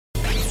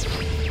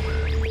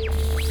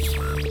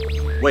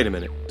Wait a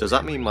minute, does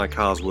that mean my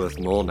car's worth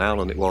more now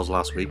than it was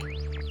last week?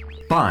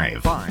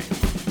 5,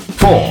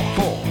 4,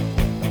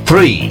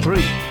 3,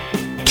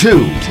 2,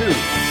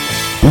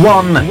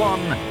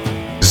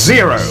 1,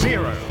 0.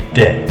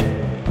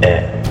 Dead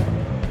air.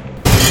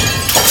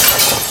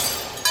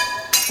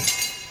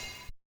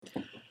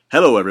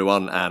 Hello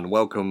everyone and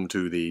welcome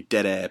to the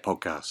Dead Air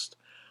podcast.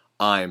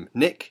 I'm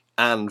Nick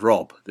and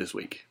Rob this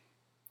week.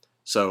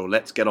 So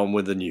let's get on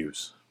with the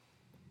news.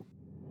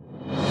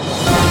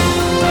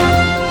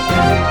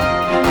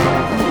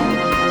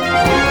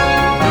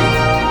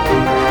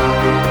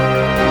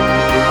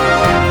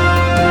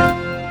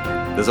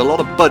 There's a lot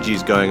of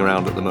budgies going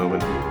around at the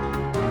moment.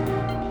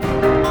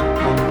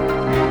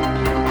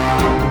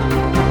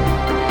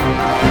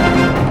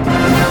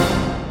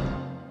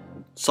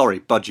 Sorry,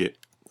 budget.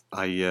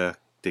 I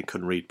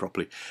couldn't read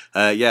properly.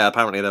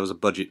 Apparently there was a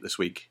budget this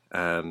week.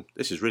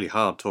 This is really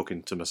hard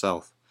talking to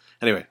myself.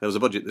 Anyway, there was a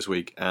budget this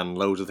week and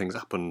loads of things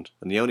happened.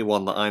 And the only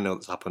one that I know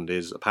that's happened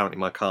is apparently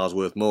my car's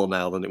worth more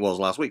now than it was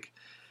last week.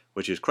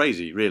 Which is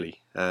crazy, really,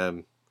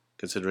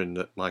 considering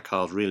that my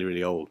car's really,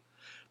 really old.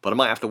 But I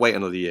might have to wait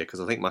another year because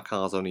I think my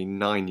car's only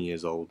 9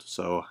 years old.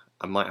 So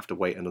I might have to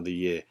wait another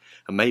year.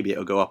 And maybe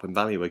it'll go up in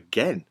value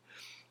again.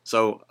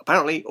 So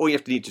apparently all you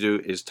have to need to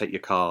do is take your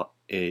car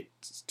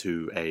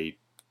to a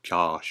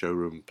car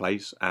showroom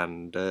place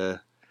and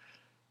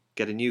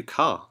get a new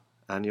car.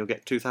 And you'll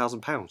get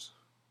 £2,000.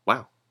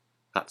 Wow.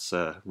 That's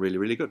really,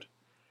 really good.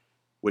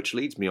 Which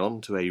leads me on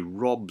to a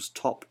Rob's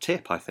top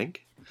tip, I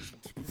think.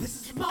 This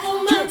is the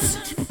moment.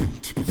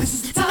 This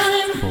is the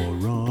time for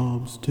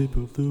Rob's tip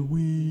of the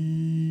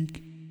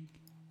week.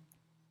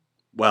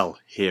 Well,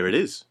 here it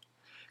is.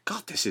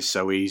 God, this is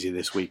so easy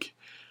this week.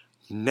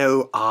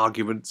 No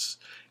arguments.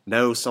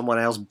 No someone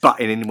else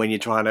butting in when you're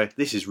trying to...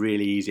 This is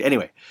really easy.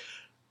 Anyway,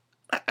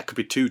 that could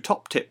be 2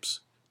 top tips.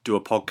 Do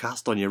a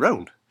podcast on your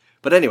own.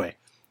 But anyway,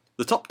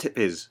 the top tip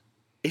is,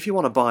 if you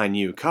want to buy a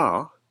new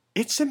car,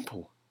 it's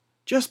simple.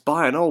 Just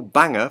buy an old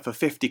banger for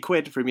 50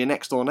 quid from your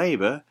next door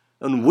neighbour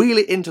and wheel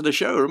it into the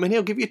showroom and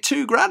he'll give you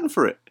 £2,000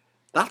 for it.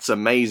 That's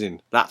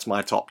amazing. That's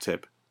my top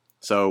tip.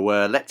 So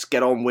let's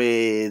get on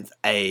with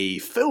a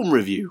film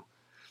review.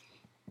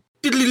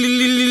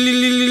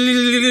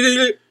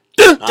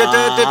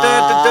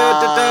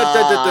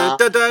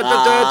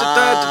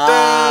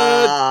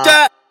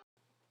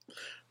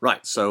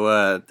 Right,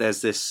 so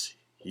there's this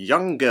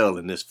young girl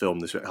in this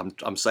film.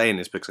 I'm saying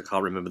this because I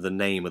can't remember the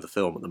name of the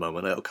film at the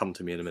moment. It'll come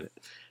to me in a minute.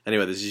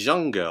 Anyway, there's this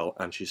young girl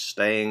and she's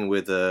staying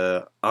with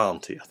her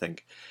auntie, I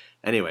think.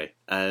 Anyway,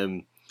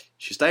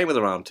 she's staying with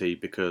her auntie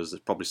because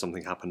there's probably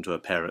something happened to her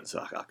parents.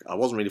 I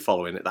wasn't really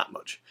following it that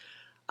much.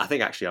 I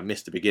think actually I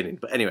missed the beginning.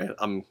 But anyway,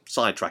 I'm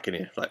sidetracking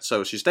here. Right,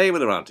 so she's staying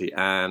with her auntie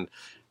and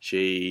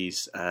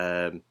she's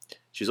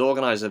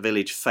organised a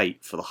village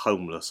fete for the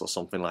homeless or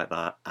something like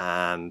that.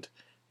 And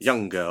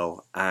young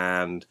girl,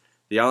 and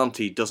the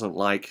auntie doesn't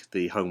like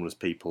the homeless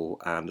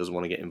people and doesn't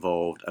want to get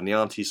involved. And the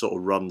auntie sort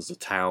of runs the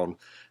town.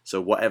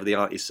 So whatever the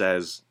auntie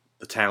says,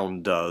 the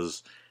town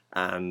does.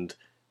 And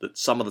that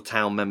some of the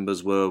town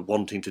members were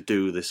wanting to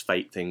do this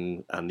fate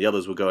thing. And the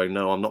others were going,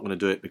 no, I'm not going to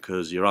do it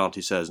because your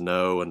auntie says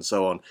no, and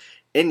so on.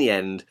 In the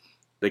end,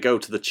 they go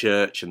to the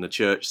church and the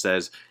church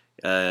says,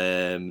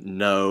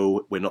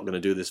 no, we're not going to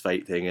do this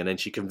fate thing. And then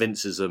she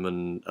convinces them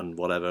and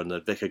whatever. And the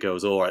vicar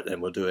goes, all right,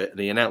 then we'll do it. And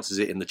he announces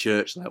it in the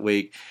church that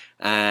week.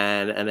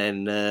 And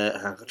then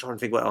I'm trying to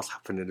think what else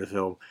happened in the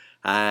film.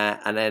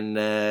 And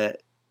then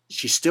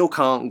she still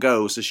can't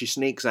go. So she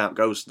sneaks out,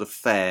 goes to the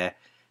fair,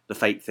 the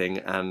fate thing,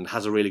 and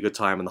has a really good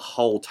time. And the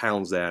whole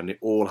town's there and they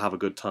all have a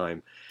good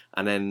time.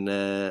 And then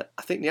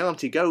I think the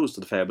auntie goes to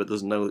the fair but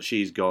doesn't know that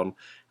she's gone.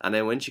 And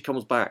then when she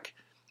comes back,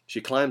 she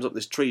climbs up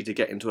this tree to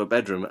get into her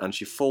bedroom and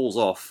she falls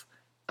off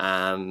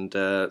and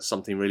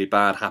something really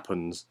bad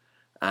happens.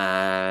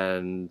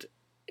 And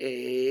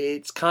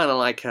it's kind of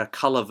like a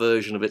colour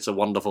version of It's a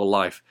Wonderful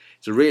Life.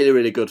 It's a really,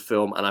 really good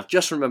film. And I've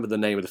just remembered the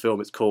name of the film.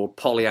 It's called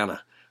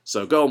Pollyanna.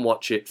 So go and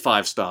watch it.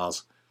 5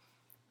 stars.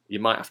 You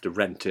might have to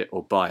rent it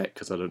or buy it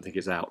because I don't think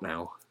it's out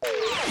now.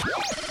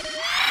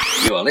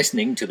 You are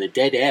listening to the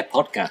Dead Air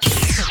podcast.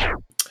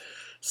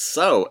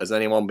 So, has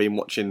anyone been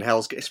watching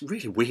Hell's Kitchen? It's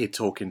really weird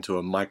talking to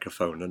a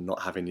microphone and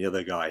not having the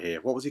other guy here.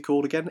 What was he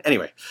called again?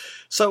 Anyway,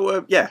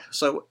 so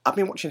I've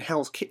been watching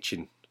Hell's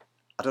Kitchen.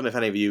 I don't know if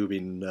any of you have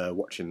been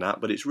watching that,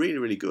 but it's really,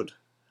 really good.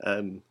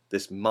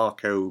 This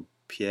Marco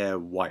Pierre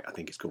White, I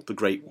think it's called, the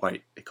Great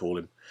White, they call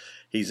him.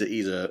 He's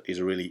a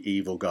really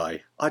evil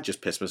guy. I'd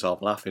just piss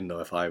myself laughing though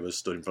if I was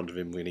stood in front of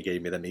him when he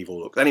gave me them evil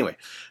looks. Anyway,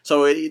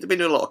 so they've been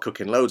doing a lot of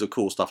cooking, loads of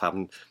cool stuff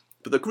happened.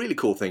 But the really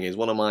cool thing is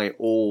one of my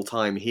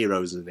all-time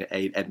heroes in it,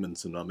 Aid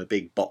Edmondson. I'm a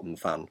big Bottom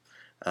fan,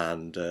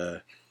 and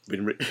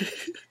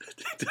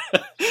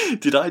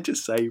did I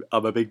just say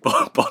I'm a big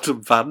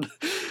Bottom fan?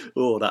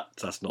 Oh,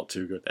 that's not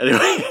too good.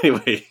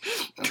 Anyway,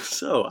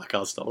 so I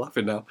can't stop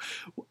laughing now.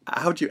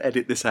 How do you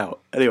edit this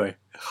out? Anyway,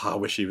 I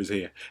wish he was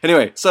here.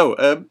 Anyway,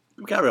 so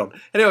carry on.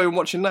 Anyway, I'm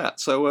watching that.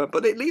 So,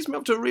 but it leads me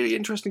up to a really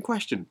interesting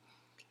question.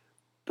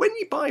 When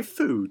you buy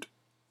food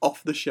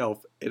off the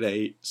shelf in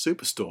a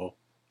superstore,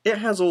 it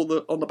has all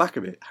the on the back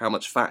of it how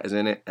much fat is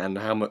in it and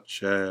how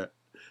much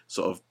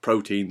sort of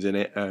proteins in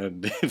it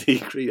and the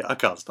ingredient. I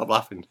can't stop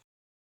laughing.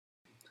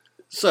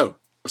 So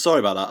sorry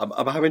about that.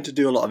 I'm having to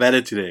do a lot of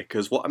editing here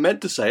because what I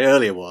meant to say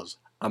earlier was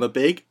I'm a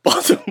big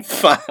Bottom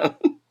fan.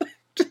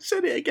 Just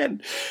said it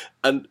again,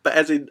 but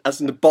as in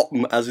the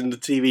bottom, as in the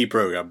TV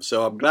program.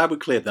 So I'm glad we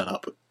cleared that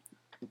up.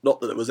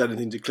 Not that there was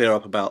anything to clear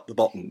up about the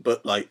bottom,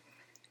 but like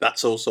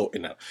that's all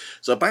sorted now.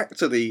 So back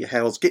to the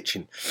Hell's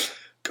Kitchen.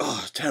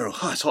 God, terrible!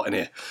 Oh, it's hot in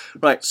here.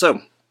 Right,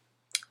 so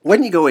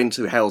when you go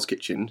into Hell's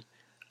Kitchen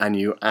and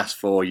you ask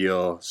for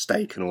your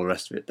steak and all the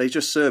rest of it, they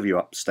just serve you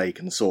up steak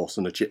and the sauce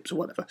and the chips or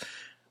whatever.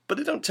 But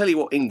they don't tell you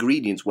what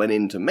ingredients went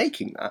into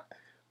making that.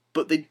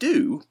 But they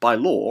do, by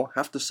law,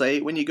 have to say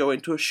it when you go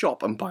into a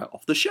shop and buy it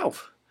off the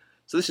shelf.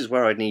 So this is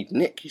where I need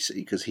Nick, you see,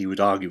 because he would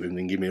argue with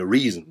me and give me a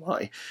reason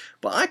why.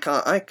 But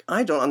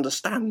I don't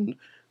understand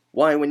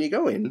why when you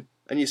go in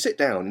and you sit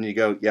down and you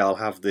go, yeah, I'll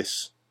have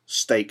this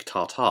steak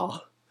tartare,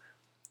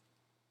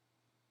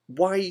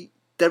 why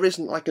there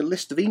isn't like a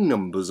list of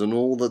numbers and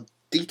all the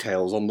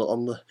details on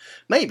the...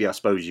 Maybe I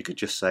suppose you could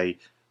just say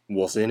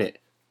what's in it.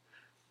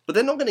 But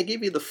they're not going to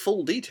give you the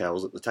full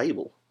details at the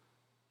table.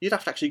 You'd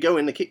have to actually go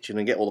in the kitchen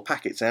and get all the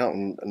packets out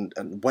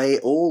and weigh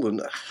it all, and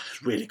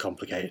it's really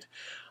complicated.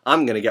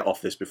 I'm going to get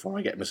off this before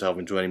I get myself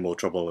into any more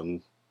trouble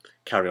and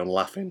carry on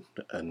laughing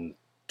and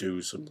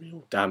do some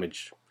real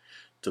damage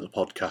to the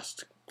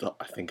podcast that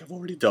I think I've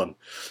already done.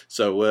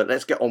 So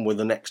let's get on with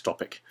the next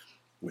topic,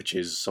 which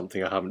is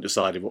something I haven't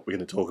decided what we're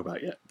going to talk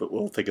about yet, but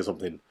we'll think of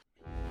something.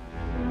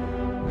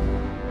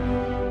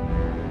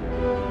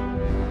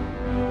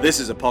 This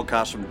is a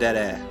podcast from Dead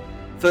Air.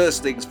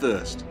 First things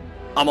first,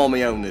 I'm on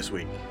my own this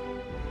week.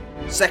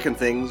 Second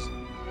things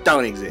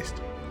don't exist.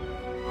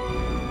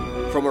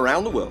 From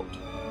around the world,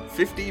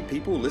 15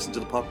 people listen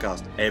to the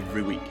podcast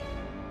every week.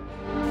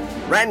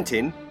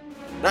 Ranting?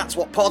 That's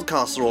what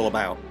podcasts are all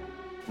about.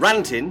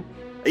 Ranting?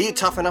 Are you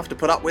tough enough to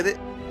put up with it?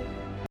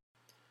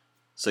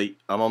 See,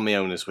 I'm on my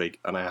own this week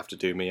and I have to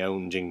do my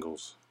own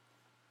jingles.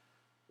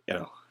 You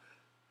know,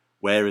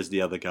 where is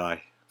the other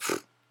guy?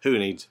 Who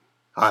needs him?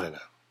 I don't know.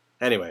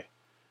 Anyway,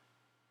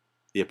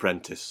 The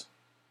Apprentice.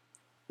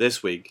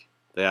 This week,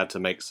 they had to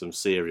make some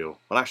cereal.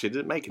 Well, actually, they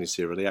didn't make any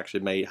cereal. They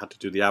actually had to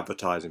do the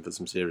advertising for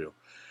some cereal.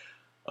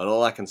 And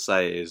all I can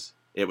say is,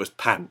 it was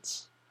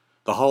pants.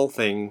 The whole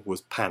thing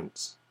was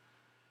pants.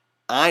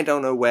 I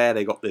don't know where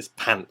they got this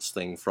pants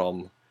thing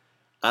from.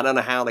 I don't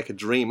know how they could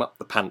dream up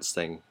the pants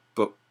thing.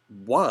 But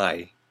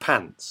why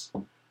pants?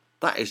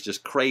 That is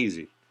just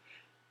crazy.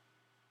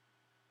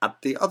 And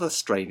the other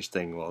strange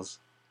thing was,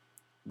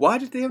 why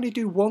did they only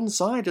do one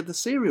side of the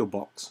cereal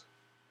box?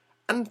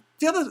 And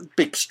the other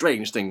big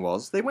strange thing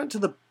was, they went to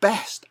the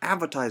best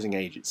advertising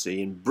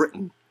agency in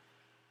Britain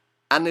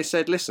and they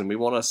said, listen, we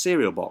want a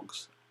cereal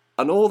box.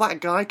 And all that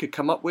guy could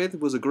come up with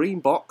was a green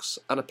box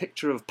and a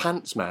picture of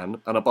Pants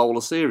Man and a bowl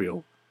of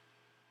cereal.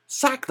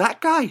 Sack that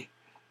guy.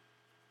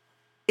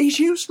 He's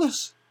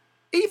useless.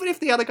 Even if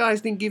the other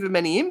guys didn't give him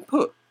any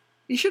input,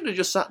 he should have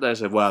just sat there and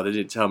said, well, they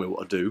didn't tell me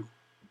what to do.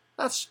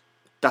 That's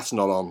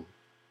not on.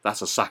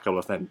 That's a sackable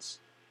offence.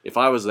 If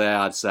I was there,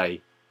 I'd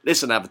say,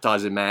 listen,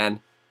 advertising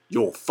man,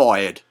 you're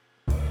fired.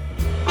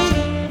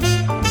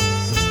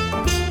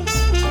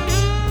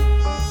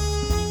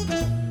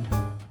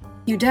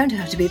 You don't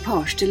have to be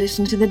posh to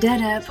listen to the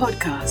Dead Air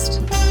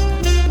podcast.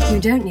 You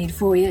don't need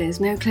 4 years,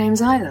 no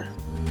claims either.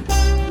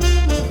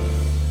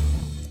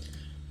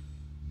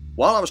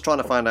 While I was trying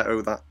to find out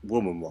who that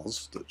woman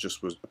was that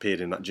just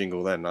appeared in that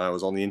jingle then, I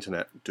was on the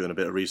internet doing a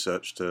bit of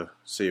research to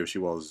see who she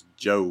was.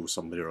 Joe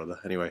somebody or other.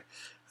 Anyway,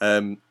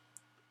 I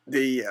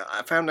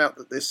found out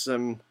that this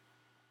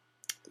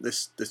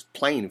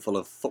plane full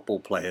of football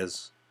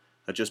players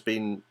had just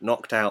been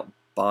knocked out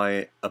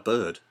by a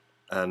bird,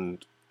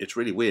 and it's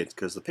really weird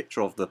because the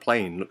picture of the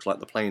plane looks like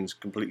the plane's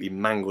completely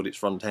mangled its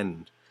front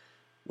end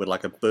with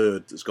like a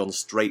bird that's gone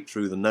straight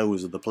through the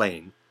nose of the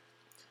plane.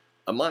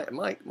 And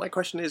my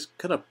question is,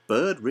 can a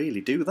bird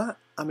really do that?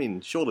 I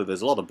mean, surely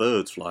there's a lot of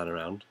birds flying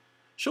around.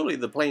 Surely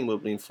the plane would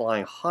have been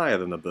flying higher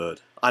than a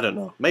bird. I don't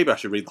know. Maybe I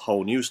should read the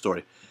whole news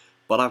story.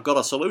 But I've got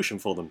a solution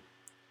for them.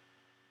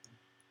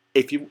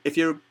 If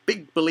you're a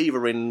big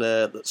believer in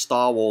that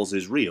Star Wars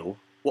is real,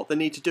 what they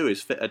need to do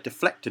is fit a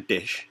deflector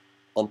dish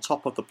on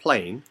top of the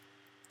plane,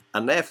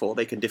 and therefore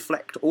they can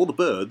deflect all the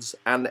birds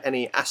and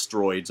any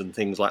asteroids and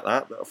things like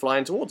that are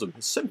flying towards them.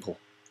 It's simple.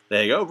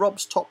 There you go,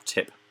 Rob's top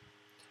tip.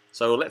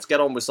 So let's get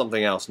on with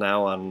something else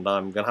now, and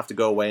I'm going to have to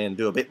go away and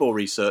do a bit more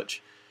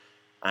research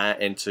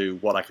into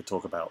what I could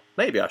talk about.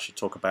 Maybe I should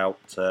talk about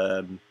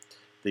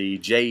the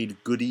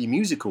Jade Goody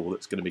musical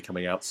that's going to be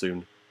coming out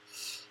soon.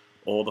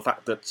 Or the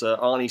fact that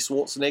Arnie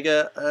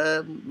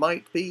Schwarzenegger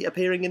might be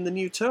appearing in the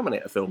new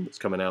Terminator film that's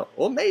coming out.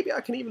 Or maybe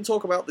I can even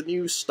talk about the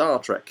new Star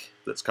Trek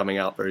that's coming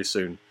out very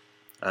soon.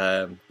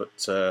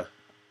 But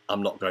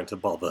I'm not going to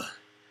bother.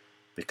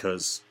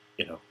 Because,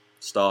 you know,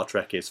 Star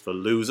Trek is for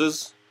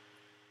losers.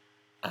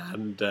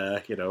 And,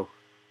 you know,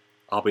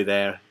 I'll be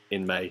there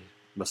in May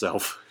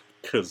myself.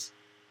 Because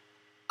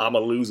I'm a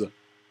loser.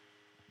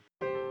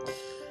 Do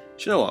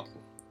you know what?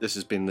 This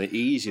has been the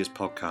easiest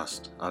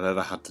podcast I've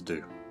ever had to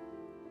do.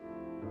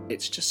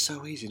 It's just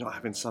so easy not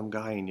having some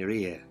guy in your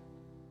ear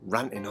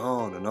ranting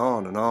on and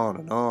on and on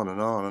and on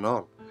and on and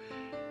on.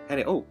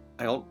 And oh,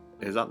 hang on,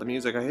 is that the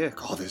music I hear?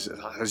 God, this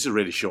is a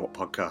really short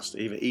podcast.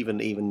 Even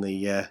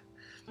the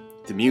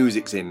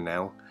music's in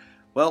now.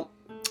 Well,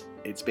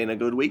 it's been a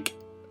good week,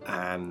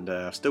 and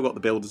I've still got the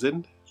builders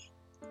in.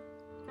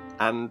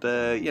 And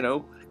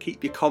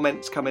keep your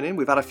comments coming in.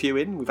 We've had a few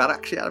in. We've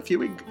actually had a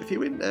few in.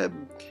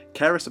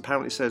 Keris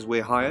apparently says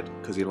we're hired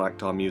because he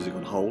liked our music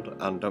on hold.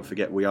 And don't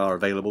forget, we are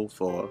available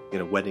for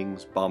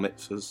weddings, bar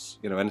mitzvahs,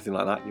 anything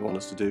like that you want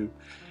us to do.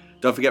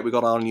 Don't forget, we've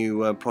got our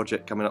new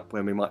project coming up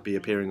when we might be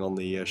appearing on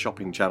the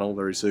shopping channel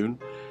very soon.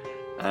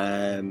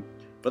 But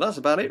that's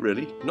about it,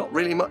 really. Not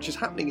really much is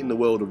happening in the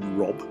world of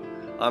Rob.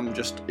 I'm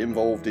just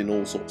involved in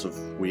all sorts of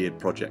weird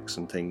projects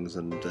and things,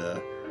 and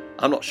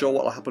I'm not sure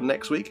what will happen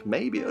next week.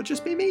 Maybe it'll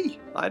just be me.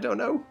 I don't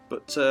know.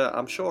 But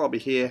I'm sure I'll be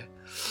here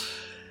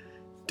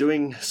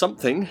doing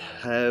something.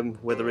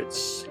 Whether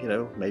it's,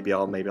 maybe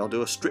I'll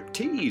do a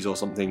striptease or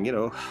something.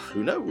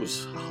 Who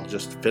knows? I'll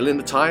just fill in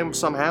the time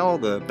somehow,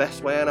 the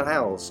best way I know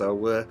how.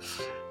 So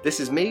this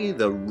is me,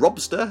 the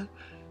Robster,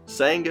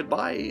 saying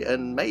goodbye,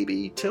 and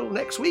maybe till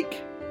next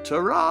week.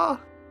 Ta-ra!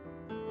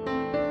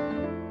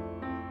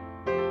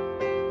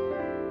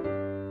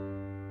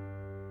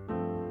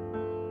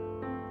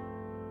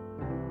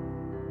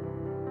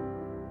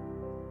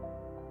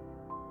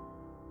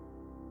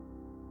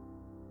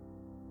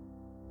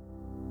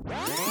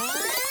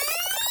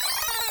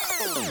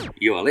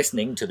 You are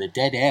listening to the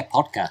Dead Air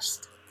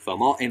Podcast. For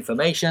more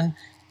information,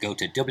 go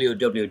to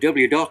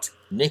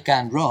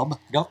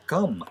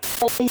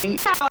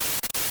www.nickandrob.com.